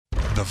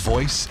The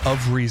voice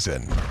of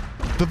reason.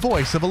 The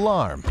voice of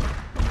alarm.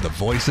 The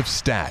voice of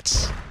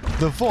stats.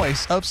 The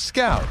voice of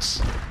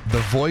scouts. The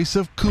voice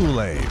of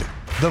Kool-Aid.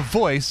 The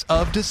voice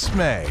of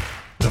dismay.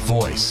 The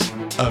voice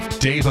of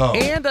Dave-O.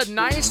 And a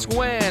nice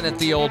win at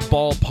the old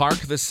ballpark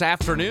this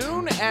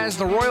afternoon as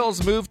the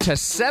Royals move to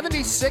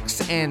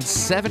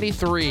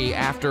 76-73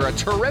 after a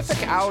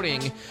terrific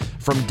outing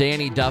from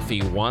Danny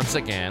Duffy once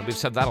again. We've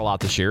said that a lot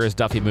this year as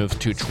Duffy moves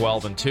to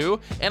 12-2.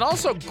 And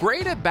also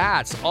great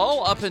at-bats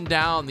all up and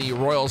down the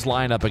Royals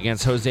lineup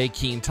against Jose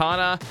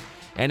Quintana.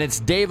 And it's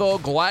Dave-O.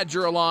 Glad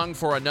you're along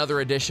for another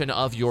edition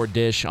of Your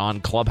Dish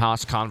on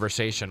Clubhouse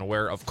Conversation,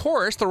 where, of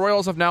course, the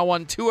Royals have now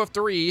won 2 of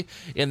 3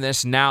 in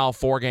this now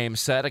 4-game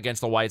set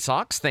against the White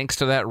Sox, thanks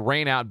to that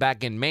rainout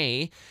back in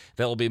May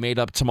that will be made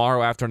up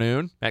tomorrow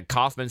afternoon at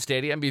Kauffman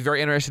Stadium. Be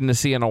very interesting to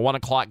see in a 1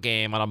 o'clock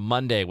game on a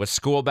Monday with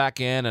school back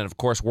in and, of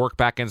course, work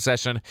back in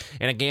session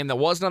in a game that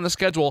wasn't on the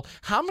schedule.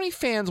 How many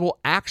fans will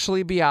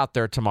actually be out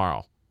there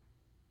tomorrow?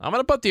 I'm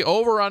going to put the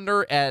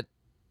over-under at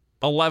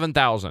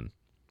 11,000.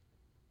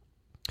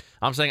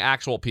 I'm saying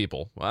actual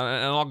people, and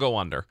I'll go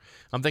under.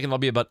 I'm thinking there'll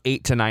be about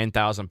 8,000 to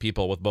 9,000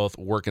 people with both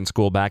work and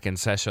school back in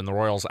session, the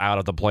Royals out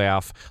of the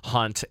playoff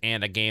hunt,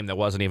 and a game that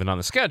wasn't even on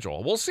the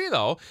schedule. We'll see,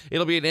 though.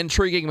 It'll be an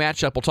intriguing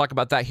matchup. We'll talk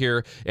about that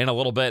here in a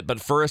little bit.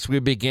 But first, we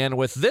begin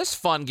with this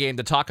fun game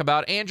to talk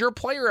about and your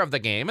player of the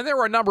game. And there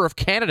were a number of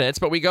candidates,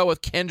 but we go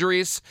with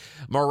Kendrys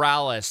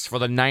Morales for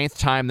the 9th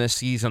time this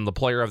season, the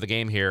player of the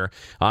game here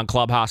on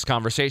Clubhouse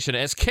Conversation,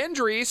 as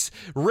Kendrys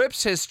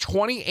rips his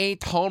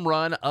 28th home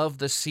run of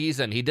the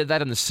season. He did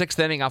that in the 6th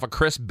inning off of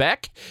Chris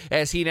Beck,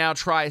 as he now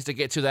tries to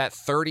get to that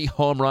 30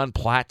 home run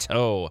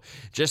plateau.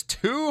 Just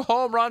 2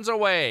 home runs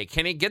away.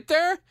 Can he get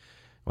there?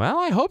 Well,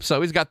 I hope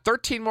so. He's got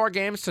 13 more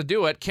games to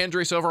do it.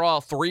 Kendrys overall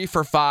 3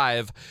 for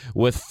 5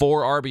 with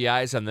 4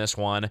 RBIs in this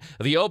one.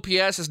 The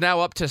OPS is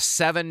now up to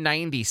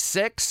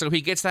 796, so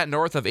he gets that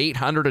north of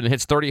 800 and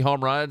hits 30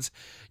 home runs.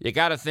 You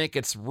got to think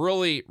it's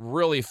really,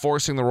 really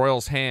forcing the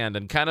Royals' hand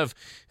and kind of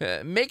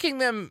making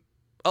them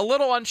a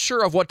little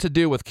unsure of what to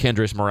do with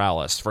Kendrys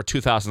Morales for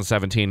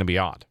 2017 and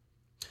beyond.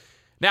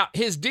 Now,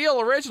 his deal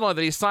originally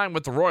that he signed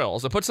with the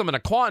Royals, it puts him in a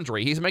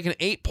quandary. He's making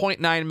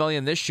 $8.9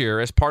 million this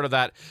year as part of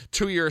that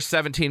 2-year,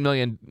 $17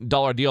 million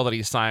deal that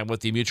he signed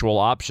with the mutual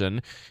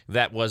option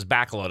that was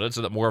backloaded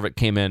so that more of it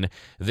came in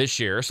this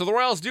year. So the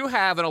Royals do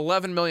have an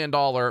 $11 million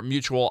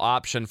mutual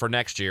option for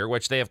next year,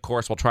 which they, of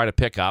course, will try to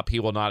pick up. He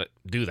will not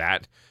do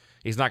that.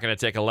 He's not going to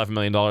take $11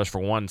 million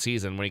for one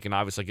season when he can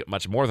obviously get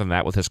much more than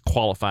that with his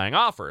qualifying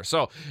offer.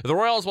 So the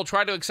Royals will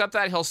try to accept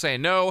that. He'll say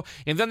no.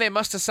 And then they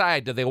must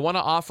decide, do they want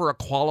to offer a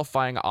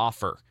qualifying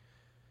offer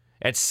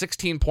at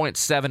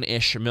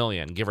 16.7-ish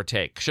million, give or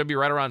take? Should be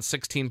right around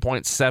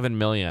 16.7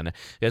 million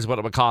is what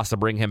it would cost to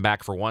bring him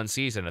back for one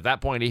season. At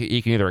that point,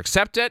 he can either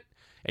accept it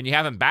and you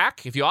have him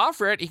back. If you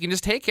offer it, he can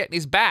just take it and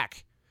he's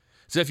back.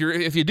 So if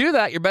you do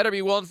that, you better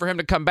be willing for him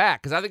to come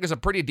back, because I think there's a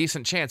pretty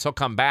decent chance he'll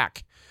come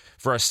back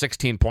for a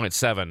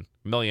 $16.7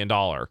 million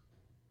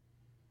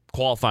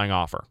qualifying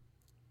offer.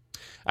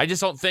 I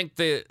just don't think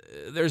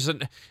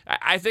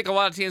I think a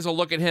lot of teams will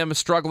look at him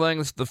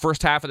struggling the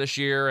first half of this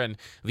year and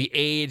the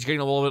age, getting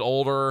a little bit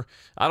older.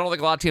 I don't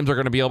think a lot of teams are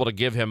going to be able to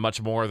give him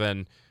much more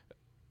than,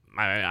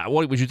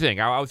 what would you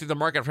think? I would think the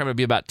market for him would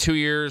be about 2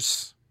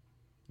 years.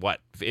 What?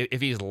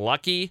 If he's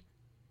lucky,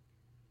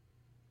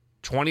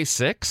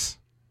 26?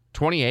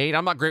 28.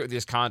 I'm not great with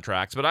these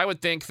contracts, but I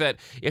would think that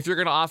if you're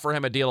going to offer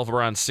him a deal of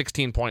around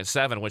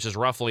 16.7, which is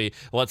roughly,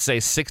 let's say,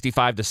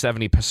 65 to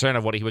 70%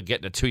 of what he would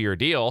get in a 2-year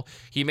deal,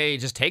 he may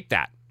just take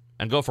that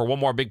and go for one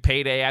more big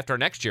payday after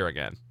next year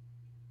again.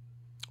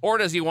 Or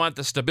does he want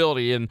the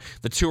stability in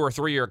the 2 or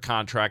 3 year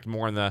contract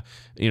more in the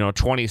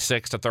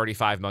 26 to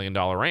 $35 million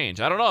range?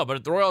 I don't know.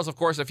 But the Royals, of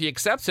course, if he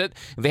accepts it,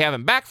 they have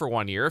him back for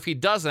 1 year. If he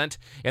doesn't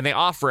and they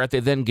offer it, they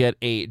then get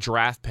a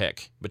draft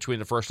pick between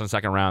the first and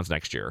second rounds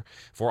next year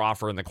for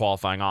offering the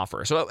qualifying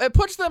offer. So it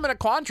puts them in a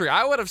quandary.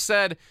 I would have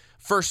said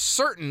for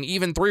certain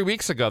even 3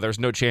 weeks ago there's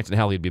no chance in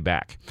hell he'd be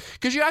back.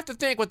 Because you have to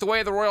think with the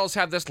way the Royals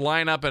have this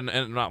lineup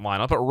and not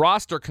lineup, but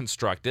roster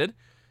constructed,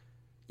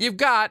 you've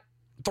got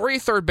 3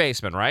 third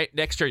basemen, right?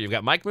 Next year, you've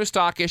got Mike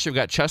Moustakas, you've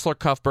got Cheslor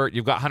Cuthbert,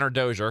 you've got Hunter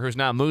Dozier, who's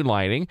now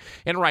moonlighting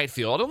in right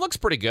field. It looks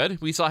pretty good.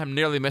 We saw him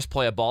nearly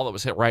misplay a ball that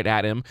was hit right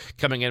at him,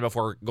 coming in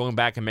before going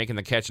back and making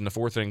the catch in the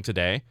 4th inning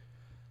today.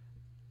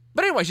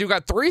 But anyways, you've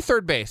got 3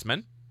 third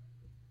basemen,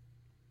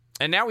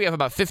 and now we have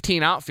about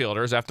 15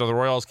 outfielders after the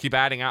Royals keep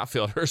adding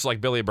outfielders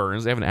like Billy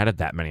Burns. They haven't added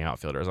that many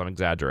outfielders. I'm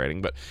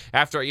exaggerating. But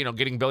after,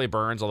 getting Billy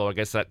Burns, although I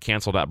guess that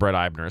canceled out Brett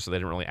Eibner, so they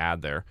didn't really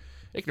add there.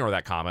 Ignore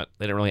that comment.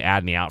 They didn't really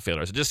add any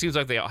outfielders. It just seems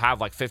like they have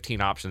like 15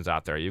 options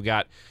out there. You've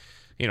got,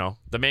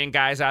 the main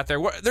guys out there.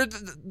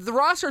 The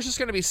roster is just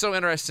going to be so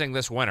interesting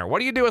this winter. What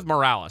do you do with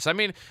Morales? I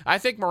mean, I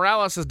think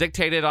Morales is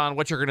dictated on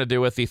what you're going to do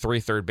with the 3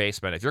 third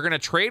basemen. If you're going to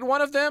trade one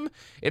of them,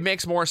 it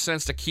makes more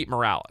sense to keep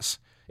Morales.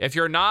 If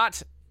you're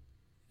not,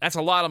 that's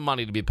a lot of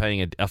money to be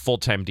paying a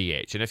full-time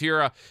DH. And if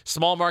you're a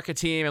small market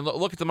team, and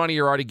look at the money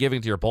you're already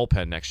giving to your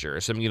bullpen next year,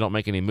 assuming you don't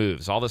make any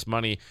moves. All this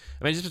money,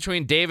 just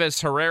between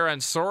Davis, Herrera,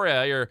 and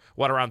Soria, you're,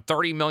 around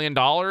 $30 million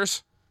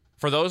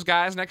for those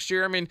guys next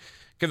year? I mean,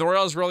 can the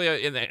Royals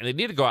really, they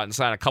need to go out and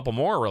sign a couple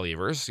more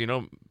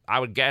relievers. I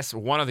would guess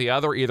one or the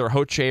other, either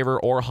Hochevar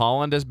or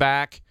Holland is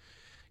back.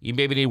 You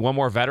maybe need one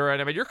more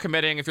veteran. I mean, you're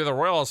committing, if you're the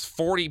Royals,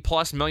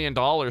 $40+ million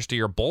to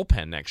your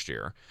bullpen next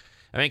year.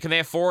 I mean, can they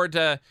afford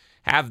to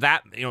have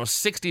that,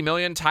 $60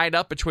 million tied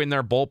up between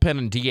their bullpen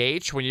and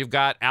DH when you've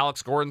got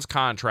Alex Gordon's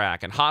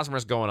contract and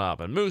Hosmer's going up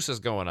and Moose is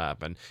going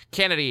up and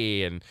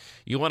Kennedy, and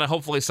you want to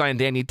hopefully sign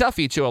Danny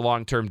Duffy to a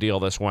long-term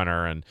deal this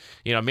winter and,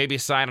 maybe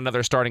sign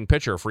another starting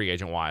pitcher free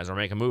agent-wise or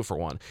make a move for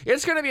one.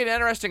 It's going to be an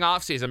interesting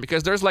offseason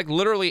because there's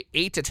literally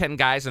 8 to 10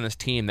 guys in this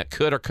team that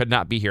could or could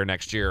not be here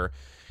next year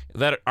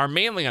that are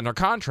mainly under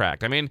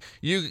contract. I mean,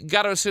 you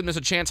got to assume there's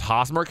a chance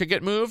Hosmer could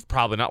get moved.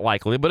 Probably not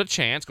likely, but a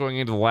chance going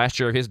into the last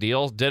year of his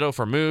deals. Ditto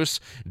for Moose.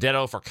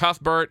 Ditto for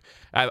Cuthbert.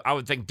 I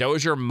would think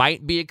Dozier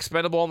might be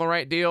expendable on the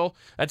right deal.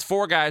 That's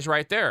 4 guys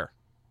right there.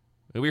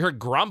 We heard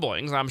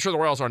grumblings. I'm sure the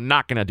Royals are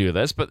not going to do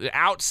this, but the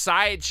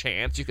outside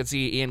chance you could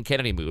see Ian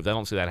Kennedy moved. I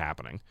don't see that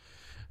happening.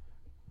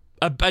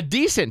 A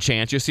decent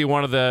chance you see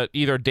one of the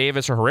either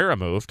Davis or Herrera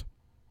moved.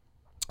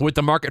 With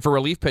the market for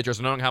relief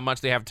pitchers, knowing how much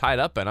they have tied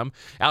up in them.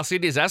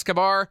 Alcides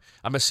Escobar,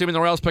 I'm assuming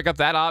the Royals pick up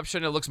that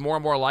option. It looks more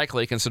and more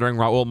likely considering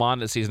Raul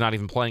Mondesi is not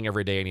even playing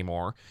every day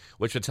anymore,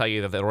 which would tell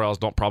you that the Royals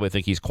don't probably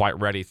think he's quite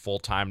ready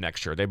full-time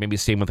next year. They may be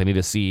seeing what they need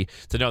to see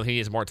to know that he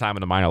needs more time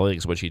in the minor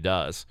leagues, which he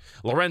does.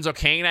 Lorenzo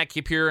Cain, I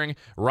keep hearing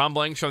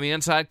rumblings from the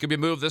inside, could be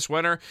moved this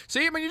winter.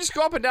 See, I mean, you just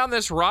go up and down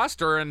this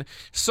roster, and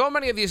so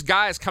many of these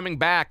guys coming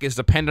back is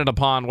dependent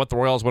upon what the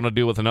Royals want to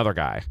do with another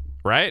guy.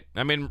 Right?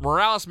 I mean,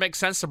 Morales makes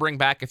sense to bring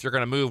back if you're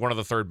going to move one of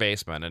the third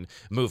basemen and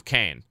move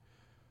Kane.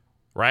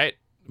 Right?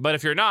 But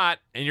if you're not,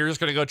 and you're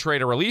just going to go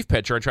trade a relief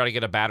pitcher and try to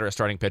get a batter, a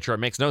starting pitcher, it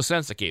makes no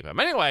sense to keep him.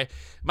 Anyway,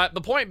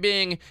 the point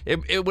being,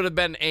 it would have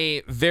been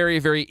a very,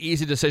 very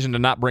easy decision to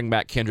not bring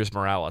back Kendrys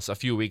Morales a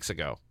few weeks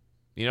ago.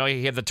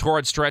 He had the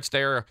torrid stretch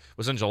there,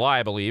 was in July,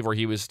 I believe, where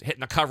he was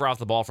hitting the cover off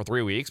the ball for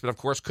 3 weeks, but of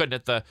course couldn't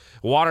hit the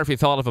water if he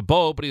fell out of a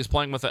boat, but he was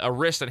playing with a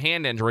wrist and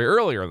hand injury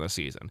earlier in the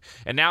season.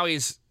 And now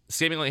he's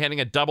seemingly hitting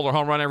a double or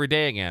home run every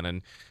day again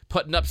and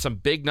putting up some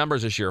big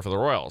numbers this year for the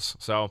Royals.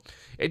 So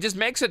it just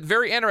makes it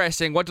very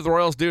interesting. What do the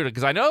Royals do?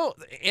 Because I know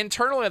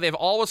internally they've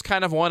always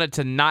kind of wanted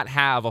to not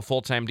have a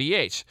full-time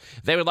DH.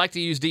 They would like to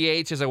use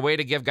DH as a way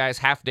to give guys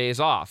half days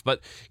off.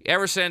 But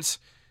ever since,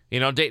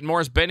 Dayton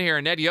Moore's been here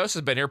and Ned Yost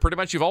has been here, pretty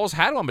much you've always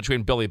had one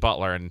between Billy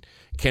Butler and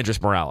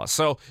Kendrys Morales.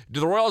 So do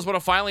the Royals want to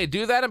finally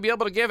do that and be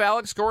able to give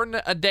Alex Gordon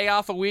a day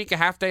off a week, a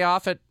half day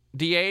off at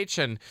DH,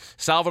 and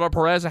Salvador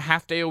Perez a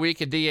half day a week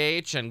at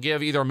DH, and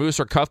give either Moose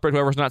or Cuthbert,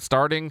 whoever's not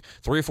starting,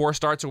 3-4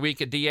 starts a week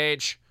at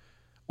DH?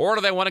 Or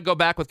do they want to go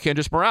back with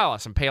Kendrys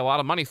Morales and pay a lot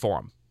of money for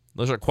him?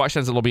 Those are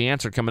questions that will be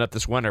answered coming up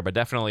this winter, but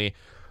definitely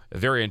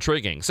very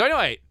intriguing. So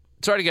anyway,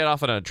 sorry to get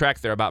off on a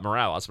track there about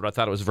Morales, but I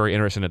thought it was very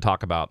interesting to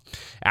talk about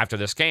after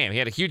this game. He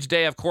had a huge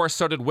day, of course,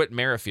 so did Whit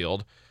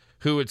Merrifield,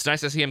 who it's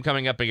nice to see him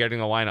coming up and getting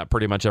the lineup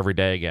pretty much every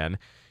day again.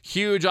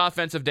 Huge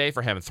offensive day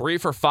for him. 3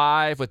 for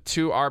 5 with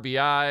 2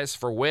 RBIs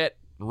for Whit.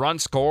 Run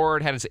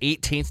scored, had his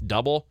 18th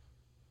double.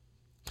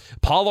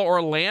 Paulo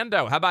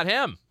Orlando, how about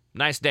him?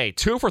 Nice day.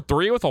 2 for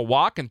 3 with a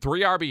walk and 3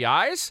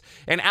 RBIs.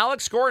 And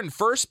Alex Gordon,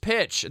 first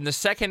pitch in the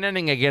second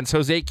inning against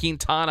Jose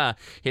Quintana,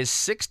 his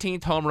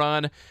 16th home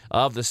run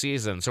of the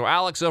season. So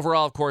Alex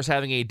overall, of course,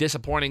 having a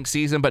disappointing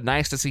season, but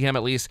nice to see him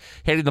at least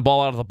hitting the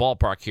ball out of the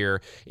ballpark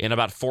here in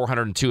about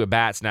 402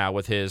 at-bats now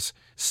with his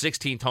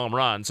 16th home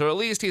run. So at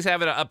least he's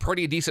having a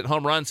pretty decent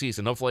home run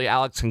season. Hopefully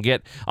Alex can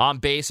get on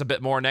base a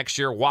bit more next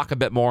year, walk a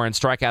bit more, and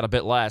strike out a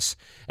bit less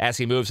as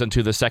he moves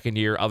into the second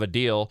year of a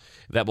deal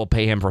that will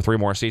pay him for 3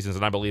 more seasons,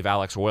 and I believe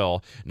Alex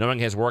will, knowing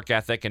his work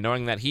ethic and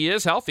knowing that he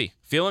is healthy,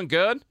 feeling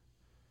good.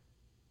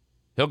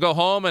 He'll go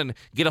home and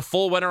get a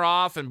full winter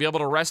off and be able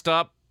to rest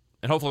up,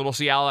 and hopefully we'll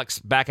see Alex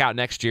back out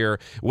next year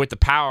with the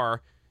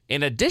power,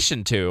 in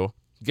addition to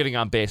getting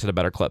on base at a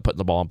better clip, putting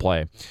the ball in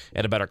play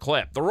at a better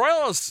clip. The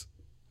Royals,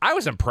 I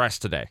was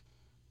impressed today.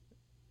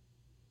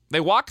 They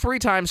walked 3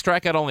 times,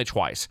 struck out only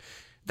twice.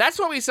 That's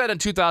what we said in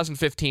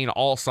 2015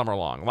 all summer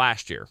long,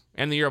 last year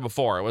and the year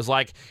before. It was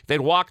like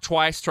they'd walk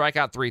twice, strike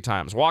out 3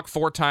 times, walk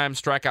 4 times,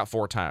 strike out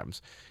 4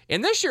 times.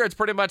 And this year it's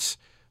pretty much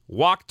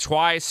walk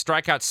twice,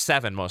 strike out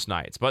 7 most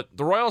nights. But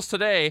the Royals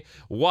today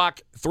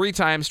walk 3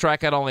 times,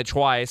 strike out only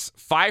twice,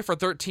 5 for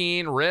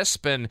 13,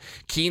 Risp, and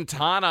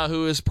Quintana,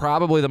 who is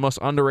probably the most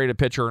underrated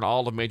pitcher in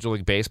all of Major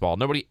League Baseball.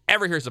 Nobody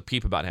ever hears a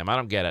peep about him. I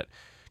don't get it.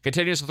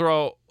 Continues to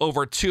throw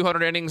over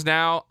 200 innings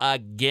now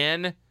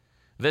again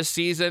this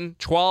season.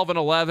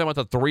 12-11 with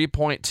a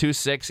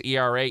 3.26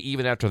 ERA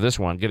even after this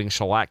one, getting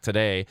shellacked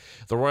today.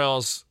 The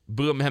Royals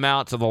boom him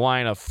out to the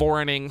line of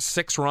 4 innings,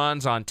 6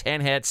 runs on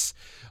 10 hits,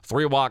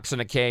 3 walks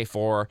and a K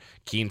for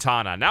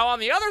Quintana. Now on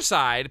the other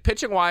side,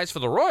 pitching-wise for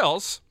the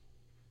Royals,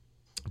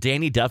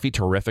 Danny Duffy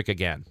terrific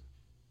again.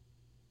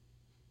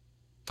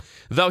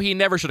 Though he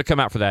never should have come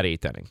out for that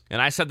 8th inning.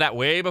 And I said that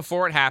way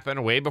before it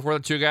happened, way before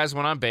the 2 guys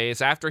went on base.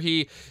 After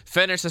he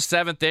finished the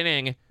 7th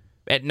inning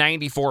at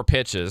 94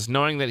 pitches,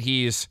 knowing that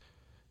he's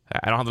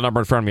I don't have the number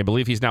in front of me. I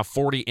believe he's now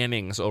 40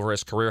 innings over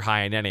his career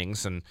high in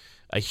innings, and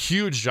a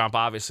huge jump,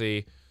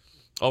 obviously,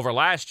 over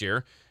last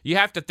year. You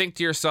have to think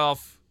to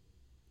yourself,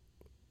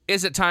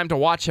 is it time to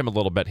watch him a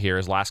little bit here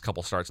his last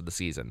couple starts of the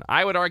season?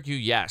 I would argue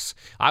yes.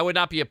 I would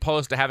not be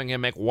opposed to having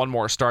him make one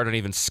more start and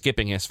even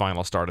skipping his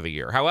final start of the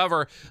year.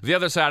 However, the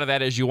other side of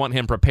that is you want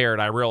him prepared,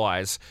 I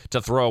realize,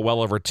 to throw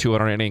well over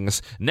 200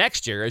 innings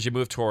next year as you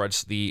move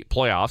towards the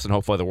playoffs and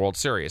hopefully the World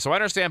Series. So I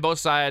understand both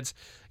sides,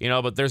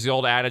 but there's the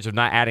old adage of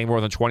not adding more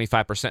than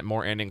 25%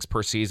 more innings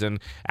per season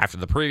after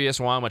the previous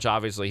one, which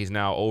obviously he's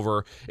now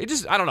over.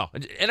 I don't know.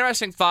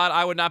 Interesting thought.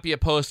 I would not be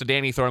opposed to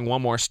Danny throwing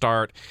one more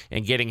start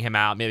and getting him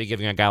out, maybe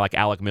giving a guy like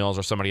Alec Mills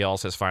or somebody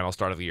else his final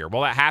start of the year.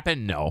 Will that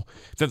happen? No.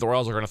 I think the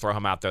Royals are going to throw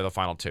him out there the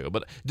final two.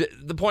 But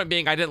the point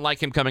being, I didn't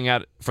like him coming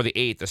out for the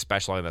 8th,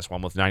 especially in this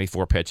one with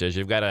 94 pitches.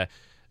 You've got a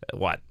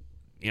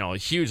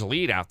huge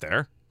lead out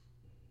there.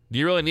 Do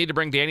you really need to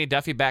bring Danny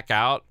Duffy back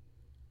out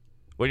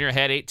when you're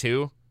ahead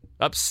 8-2?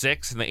 Up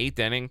 6 in the 8th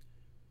inning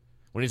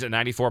when he's at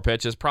 94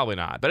 pitches? Probably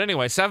not. But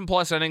anyway,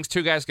 7+ innings,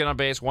 2 guys get on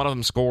base, one of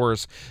them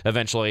scores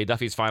eventually.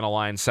 Duffy's final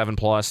line,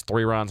 7+,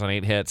 3 runs on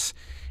 8 hits,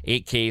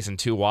 8 Ks and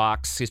 2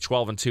 walks. He's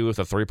 12-2 with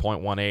a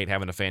 3.18,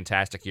 having a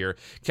fantastic year.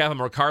 Kevin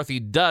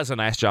McCarthy does a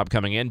nice job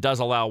coming in, does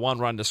allow 1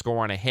 run to score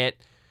on a hit.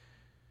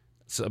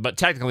 But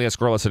technically a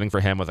scoreless inning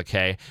for him with a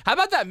K. How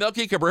about that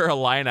Melky Cabrera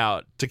line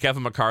out to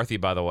Kevin McCarthy,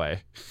 by the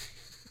way?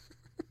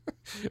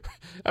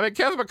 I mean,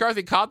 Kevin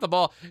McCarthy caught the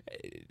ball.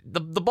 The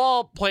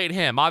ball played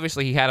him.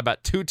 Obviously, he had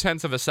about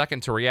 0.2 of a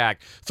second to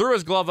react. Threw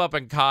his glove up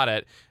and caught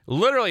it.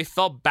 Literally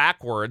fell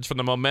backwards from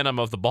the momentum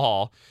of the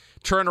ball.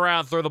 Turned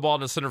around, threw the ball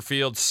into center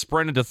field,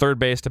 sprinted to third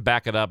base to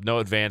back it up. No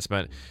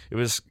advancement. It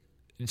was,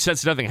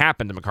 since nothing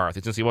happened to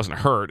McCarthy, since he wasn't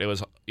hurt, it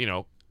was,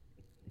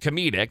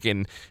 comedic.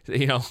 And,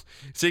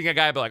 seeing a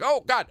guy be like,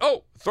 oh, God,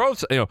 oh,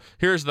 throws,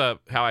 here's how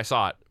I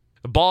saw it.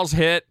 The ball's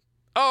hit.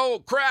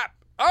 Oh, crap.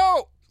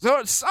 Oh,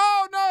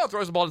 no!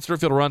 Throws the ball to center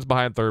field, runs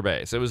behind third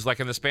base. It was like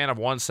in the span of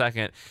 1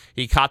 second,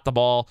 he caught the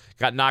ball,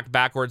 got knocked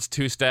backwards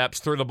 2 steps,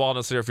 threw the ball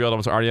into center field, and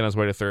was already on his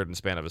way to third in the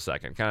span of a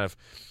second. Kind of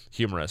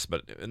humorous,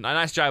 but a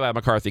nice job by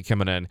McCarthy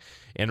coming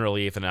in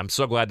relief, and I'm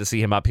so glad to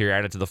see him up here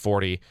added to the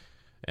 40.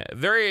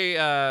 Very,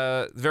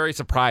 very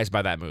surprised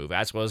by that move,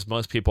 as was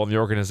most people in the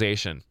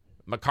organization.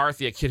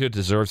 McCarthy, a kid who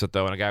deserves it,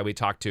 though, and a guy we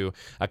talked to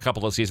a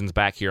couple of seasons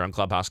back here on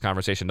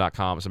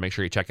ClubhouseConversation.com, so make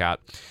sure you check out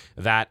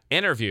that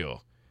interview.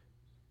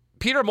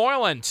 Peter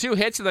Moylan, 2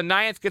 hits in the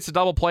 9th, gets a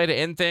double play to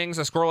end things,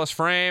 a scoreless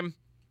frame,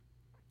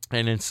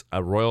 and it's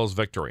a Royals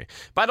victory.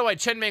 By the way,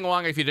 Chen-Ming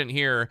Wang, if you didn't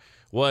hear,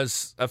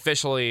 was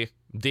officially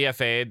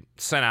DFA'd,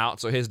 sent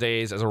out, so his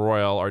days as a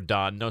Royal are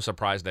done. No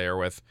surprise there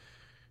with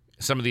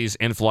some of these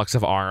influx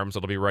of arms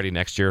that'll be ready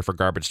next year for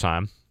garbage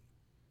time.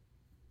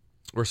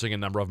 We're seeing a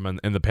number of them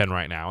in the pen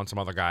right now, and some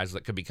other guys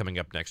that could be coming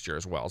up next year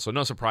as well. So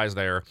no surprise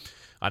there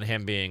on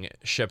him being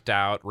shipped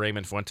out.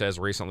 Raymond Fuentes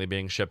recently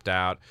being shipped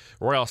out.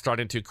 Royals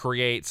starting to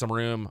create some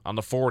room on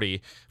the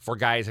 40 for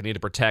guys that need to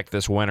protect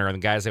this winter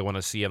and guys they want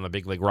to see on the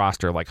big league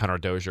roster like Hunter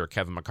Dozier,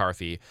 Kevin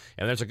McCarthy.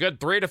 And there's a good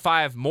 3 to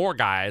 5 more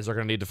guys they're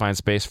going to need to find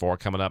space for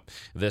coming up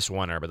this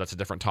winter, but that's a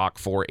different talk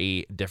for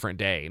a different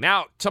day.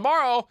 Now,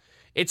 tomorrow,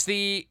 it's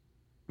the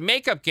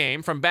makeup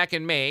game from back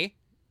in May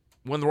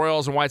when the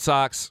Royals and White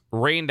Sox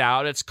rained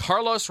out. It's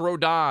Carlos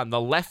Rodon,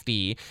 the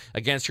lefty,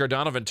 against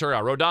Yordano Ventura.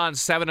 Rodon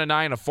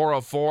 7-9, a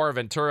 4.04.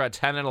 Ventura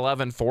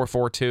 10-11,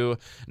 4.42.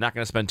 Not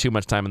going to spend too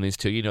much time on these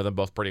two. You know them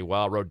both pretty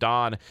well.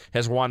 Rodon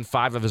has won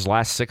 5 of his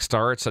last 6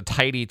 starts. A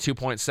tidy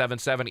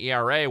 2.77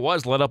 ERA.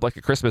 Was lit up like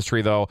a Christmas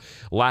tree, though,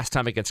 last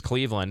time against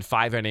Cleveland.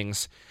 5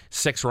 innings,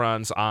 6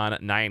 runs on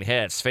 9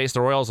 hits. Faced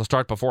the Royals to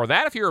start before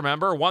that, if you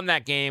remember. Won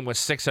that game with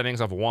 6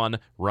 innings of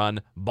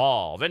 1-run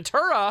ball.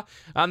 Ventura,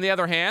 on the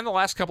other hand, the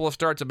last couple of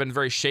starts have been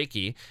very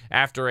shaky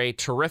after a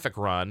terrific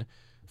run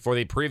for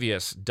the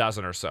previous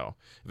dozen or so.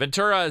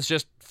 Ventura is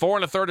just 4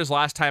 1/3 his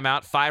last time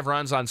out, 5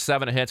 runs on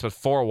 7 hits with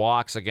 4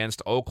 walks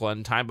against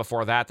Oakland. Time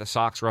before that, the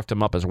Sox roughed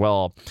him up as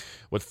well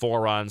with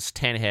 4 runs,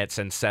 10 hits,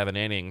 and 7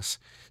 innings.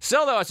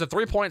 Still, though, it's a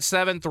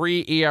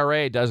 3.73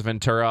 ERA, does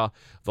Ventura,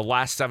 the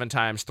last 7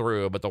 times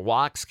through, but the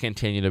walks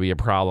continue to be a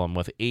problem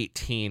with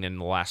 18 in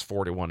the last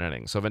 41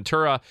 innings. So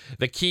Ventura,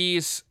 the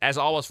keys, as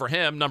always for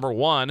him, number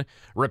 1,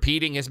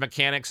 repeating his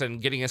mechanics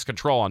and getting his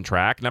control on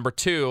track. Number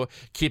 2,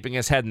 keeping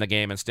his head in the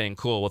game and staying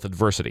cool with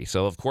adversity.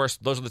 So, of course,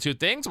 those are the 2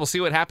 things. We'll see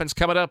what happens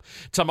coming up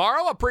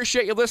tomorrow.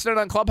 Appreciate you listening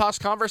on Clubhouse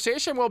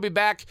Conversation. We'll be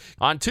back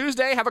on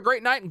Tuesday. Have a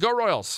great night and go Royals.